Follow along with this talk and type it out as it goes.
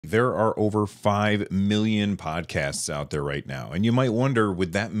there are over 5 million podcasts out there right now. And you might wonder,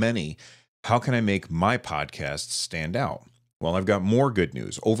 with that many, how can I make my podcast stand out? Well, I've got more good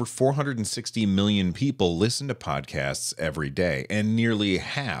news. Over 460 million people listen to podcasts every day, and nearly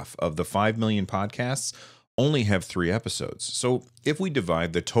half of the 5 million podcasts only have 3 episodes. So if we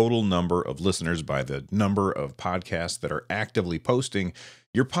divide the total number of listeners by the number of podcasts that are actively posting,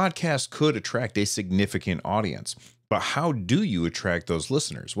 your podcast could attract a significant audience. But how do you attract those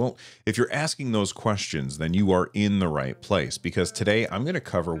listeners? Well, if you're asking those questions, then you are in the right place, because today I'm going to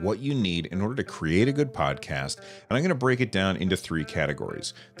cover what you need in order to create a good podcast, and I'm going to break it down into 3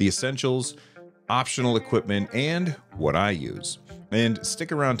 categories: the essentials, optional equipment, and what I use. And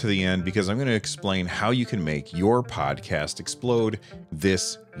stick around to the end, because I'm going to explain how you can make your podcast explode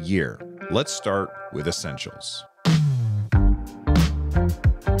this year. Let's start with essentials.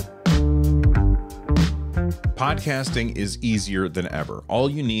 Podcasting is easier than ever. All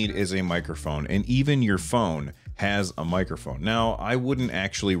you need is a microphone, and even your phone has a microphone. Now, I wouldn't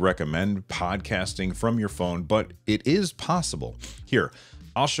actually recommend podcasting from your phone, but it is possible. Here,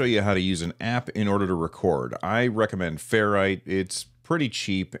 I'll show you how to use an app in order to record. I recommend Ferrite. It's pretty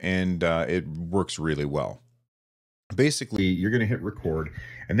cheap, and it works really well. Basically, you're going to hit record,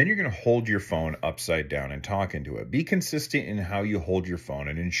 and then you're going to hold your phone upside down and talk into it. Be consistent in how you hold your phone,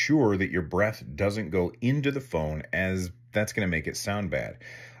 and ensure that your breath doesn't go into the phone, as that's going to make it sound bad.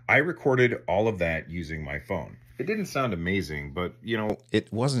 I recorded all of that using my phone. It didn't sound amazing, but,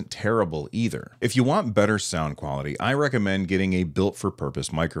 it wasn't terrible either. If you want better sound quality, I recommend getting a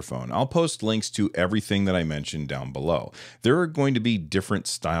built-for-purpose microphone. I'll post links to everything that I mentioned down below. There are going to be different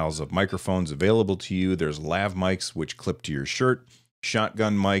styles of microphones available to you. There's lav mics, which clip to your shirt,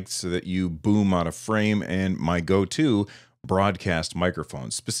 shotgun mics so that you boom out of frame, and my go-to, broadcast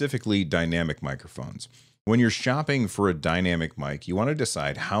microphones, specifically dynamic microphones. When you're shopping for a dynamic mic, you want to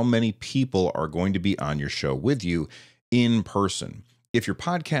decide how many people are going to be on your show with you in person. If your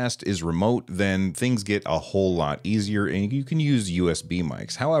podcast is remote, then things get a whole lot easier, and you can use USB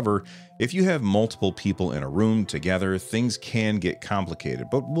mics. However, if you have multiple people in a room together, things can get complicated,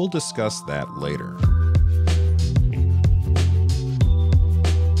 but we'll discuss that later.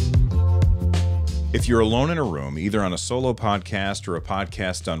 If you're alone in a room, either on a solo podcast or a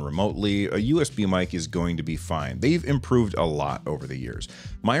podcast done remotely, a USB mic is going to be fine. They've improved a lot over the years.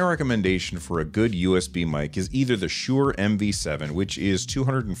 My recommendation for a good USB mic is either the Shure MV7, which is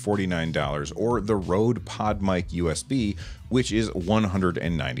 $249, or the Rode PodMic USB, which is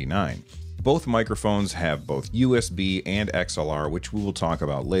 $199. Both microphones have both USB and XLR, which we will talk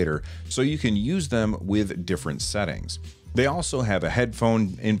about later, so you can use them with different settings. They also have a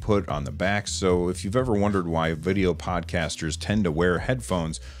headphone input on the back, so if you've ever wondered why video podcasters tend to wear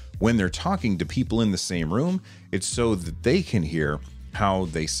headphones when they're talking to people in the same room, it's so that they can hear how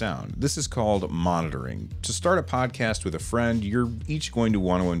they sound. This is called monitoring. To start a podcast with a friend, you're each going to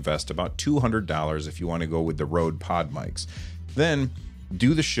want to invest about $200 if you want to go with the Rode PodMics. Then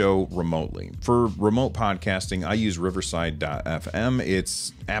do the show remotely. For remote podcasting, I use Riverside.fm.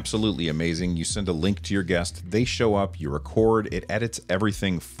 It's absolutely amazing. You send a link to your guest, they show up, you record, it edits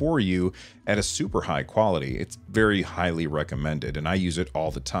everything for you at a super high quality. It's very highly recommended, and I use it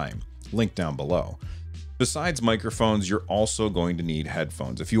all the time. Link down below. Besides microphones, you're also going to need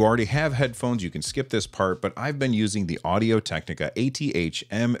headphones. If you already have headphones, you can skip this part, but I've been using the Audio-Technica ATH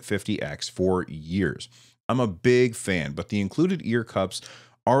M50X for years. I'm a big fan, but the included ear cups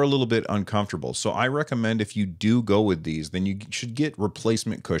are a little bit uncomfortable. So I recommend if you do go with these, then you should get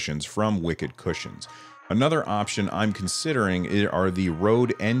replacement cushions from Wicked Cushions. Another option I'm considering are the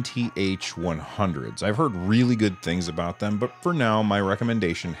Rode NTH 100s. I've heard really good things about them, but for now, my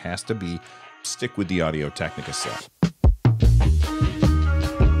recommendation has to be stick with the Audio-Technica set.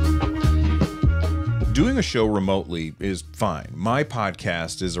 Doing a show remotely is fine. My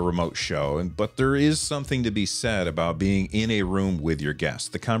podcast is a remote show, but there is something to be said about being in a room with your guests.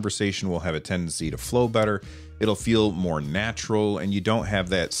 The conversation will have a tendency to flow better, it'll feel more natural, and you don't have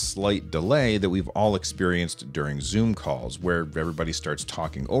that slight delay that we've all experienced during Zoom calls where everybody starts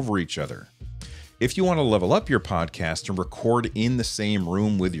talking over each other. If you want to level up your podcast and record in the same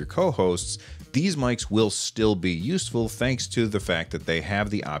room with your co-hosts, these mics will still be useful thanks to the fact that they have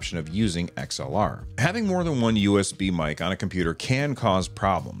the option of using XLR. Having more than one USB mic on a computer can cause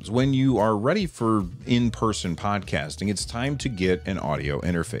problems. When you are ready for in-person podcasting, it's time to get an audio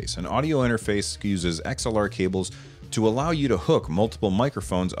interface. An audio interface uses XLR cables to allow you to hook multiple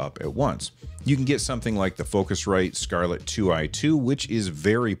microphones up at once. You can get something like the Focusrite Scarlett 2i2, which is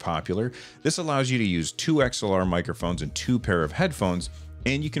very popular. This allows you to use 2 XLR microphones and 2 pair of headphones,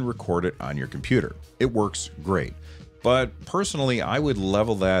 and you can record it on your computer. It works great. but personally I would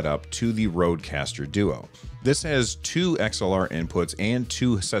level that up to the Rodecaster Duo. This has 2 XLR inputs and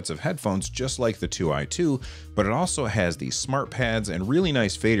 2 sets of headphones just like the 2i2, but it also has these smart pads and really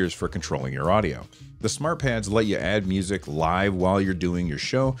nice faders for controlling your audio. The smart pads let you add music live while you're doing your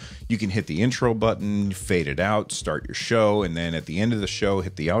show. You can hit the intro button, fade it out, start your show, and then at the end of the show,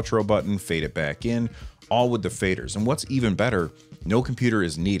 hit the outro button, fade it back in, all with the faders. And what's even better, no computer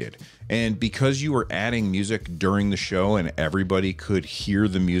is needed. And because you are adding music during the show and everybody could hear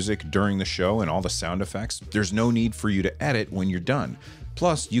the music during the show and all the sound effects, there's no need for you to edit when you're done.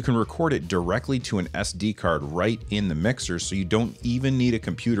 Plus, you can record it directly to an SD card right in the mixer, so you don't even need a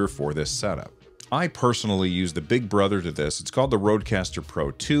computer for this setup. I personally use the big brother to this. It's called the Rodecaster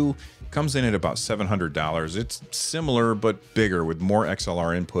Pro 2. It comes in at about $700. It's similar but bigger with more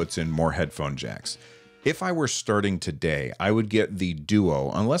XLR inputs and more headphone jacks. If I were starting today, I would get the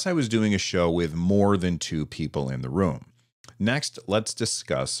Duo unless I was doing a show with more than 2 people in the room. Next, let's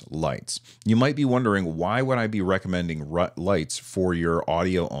discuss lights. You might be wondering, why would I be recommending lights for your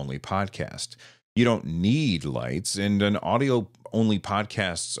audio-only podcast? You don't need lights, and an audio-only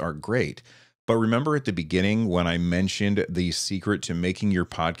podcasts are great. But remember at the beginning when I mentioned the secret to making your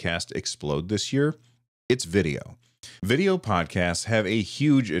podcast explode this year? It's video. Video podcasts have a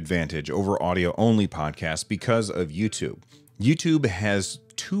huge advantage over audio-only podcasts because of YouTube. YouTube has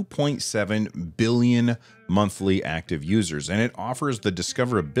 2.7 billion monthly active users, and it offers the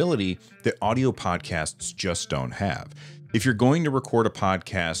discoverability that audio podcasts just don't have. If you're going to record a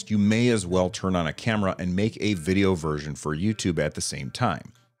podcast, you may as well turn on a camera and make a video version for YouTube at the same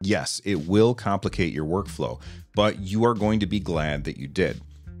time. Yes, it will complicate your workflow, but you are going to be glad that you did.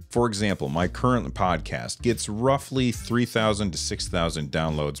 For example, my current podcast gets roughly 3,000 to 6,000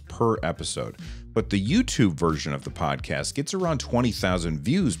 downloads per episode, but the YouTube version of the podcast gets around 20,000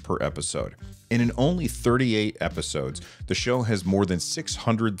 views per episode. And in only 38 episodes, the show has more than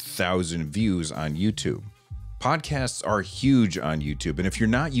 600,000 views on YouTube. Podcasts are huge on YouTube, and if you're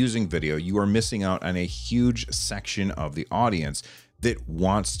not using video, you are missing out on a huge section of the audience that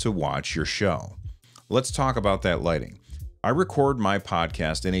wants to watch your show. Let's talk about that lighting. I record my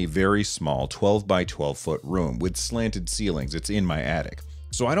podcast in a very small 12 by 12 foot room with slanted ceilings. It's in my attic.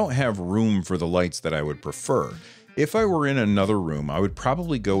 So I don't have room for the lights that I would prefer. If I were in another room, I would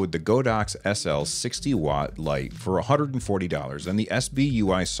probably go with the Godox SL 60 watt light for $140 and the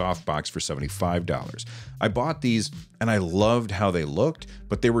SBUI softbox for $75. I bought these and I loved how they looked,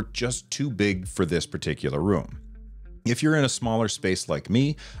 but they were just too big for this particular room. If you're in a smaller space like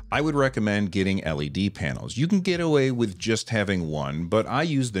me, I would recommend getting LED panels. You can get away with just having one, but I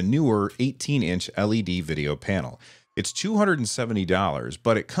use the newer 18-inch LED video panel. It's $270,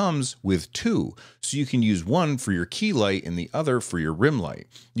 but it comes with 2, so you can use one for your key light and the other for your rim light.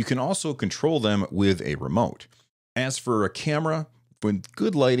 You can also control them with a remote. As for a camera, with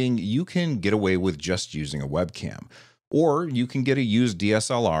good lighting, you can get away with just using a webcam, or you can get a used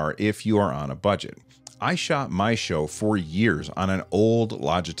DSLR if you are on a budget. I shot my show for years on an old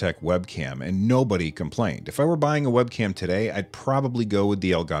Logitech webcam and nobody complained. If I were buying a webcam today, I'd probably go with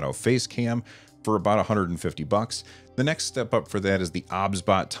the Elgato Facecam for about $150. The next step up for that is the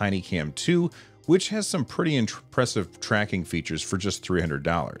OBSBot TinyCam 2, which has some pretty impressive tracking features for just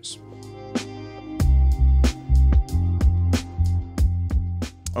 $300.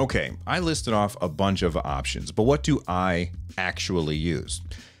 Okay, I listed off a bunch of options, but what do I actually use?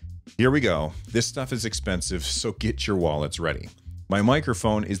 Here we go. This stuff is expensive, so get your wallets ready. My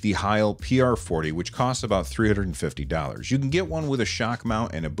microphone is the Heil PR40, which costs about $350. You can get one with a shock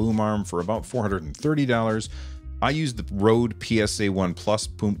mount and a boom arm for about $430. I use the Rode PSA-1 Plus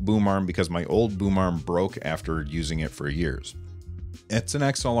boom arm because my old boom arm broke after using it for years. It's an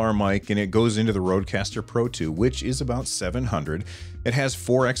XLR mic and it goes into the Rodecaster Pro 2, which is about $700. It has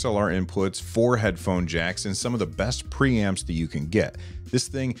 4 XLR inputs, 4 headphone jacks, and some of the best preamps that you can get. This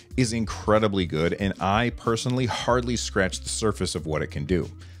thing is incredibly good, and I personally hardly scratched the surface of what it can do.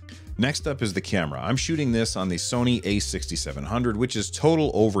 Next up is the camera. I'm shooting this on the Sony a6700, which is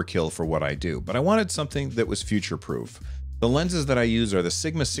total overkill for what I do, but I wanted something that was future-proof. The lenses that I use are the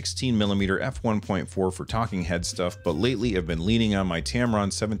Sigma 16mm f1.4 for talking head stuff, but lately I've been leaning on my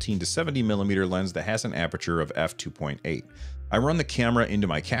Tamron 17 to 70mm lens that has an aperture of f2.8. I run the camera into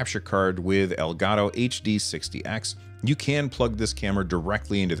my capture card with Elgato HD60X. You can plug this camera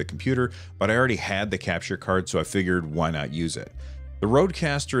directly into the computer, but I already had the capture card, so I figured why not use it. The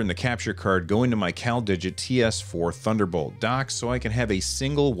Rodecaster and the capture card go into my CalDigit TS4 Thunderbolt dock, so I can have a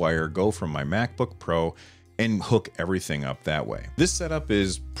single wire go from my MacBook Pro and hook everything up that way. This setup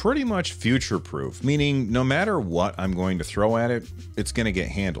is pretty much future-proof, meaning no matter what I'm going to throw at it, it's going to get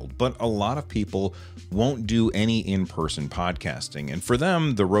handled. But a lot of people won't do any in-person podcasting, and for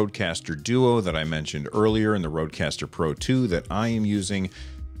them, the Rodecaster Duo that I mentioned earlier and the Rodecaster Pro 2 that I am using,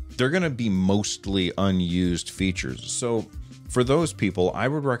 they're going to be mostly unused features. So for those people, I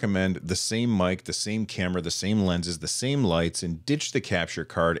would recommend the same mic, the same camera, the same lenses, the same lights, and ditch the capture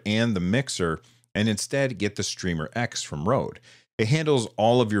card and the mixer, and instead get the Streamer X from Rode. It handles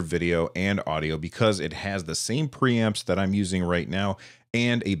all of your video and audio because it has the same preamps that I'm using right now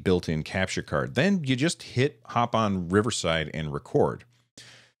and a built-in capture card. Then you just hop on Riverside and record.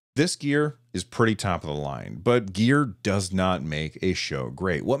 This gear is pretty top of the line, but gear does not make a show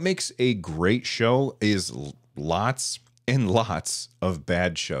great. What makes a great show is lots and lots of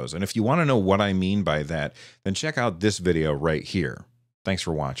bad shows. And if you want to know what I mean by that, then check out this video right here. Thanks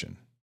for watching.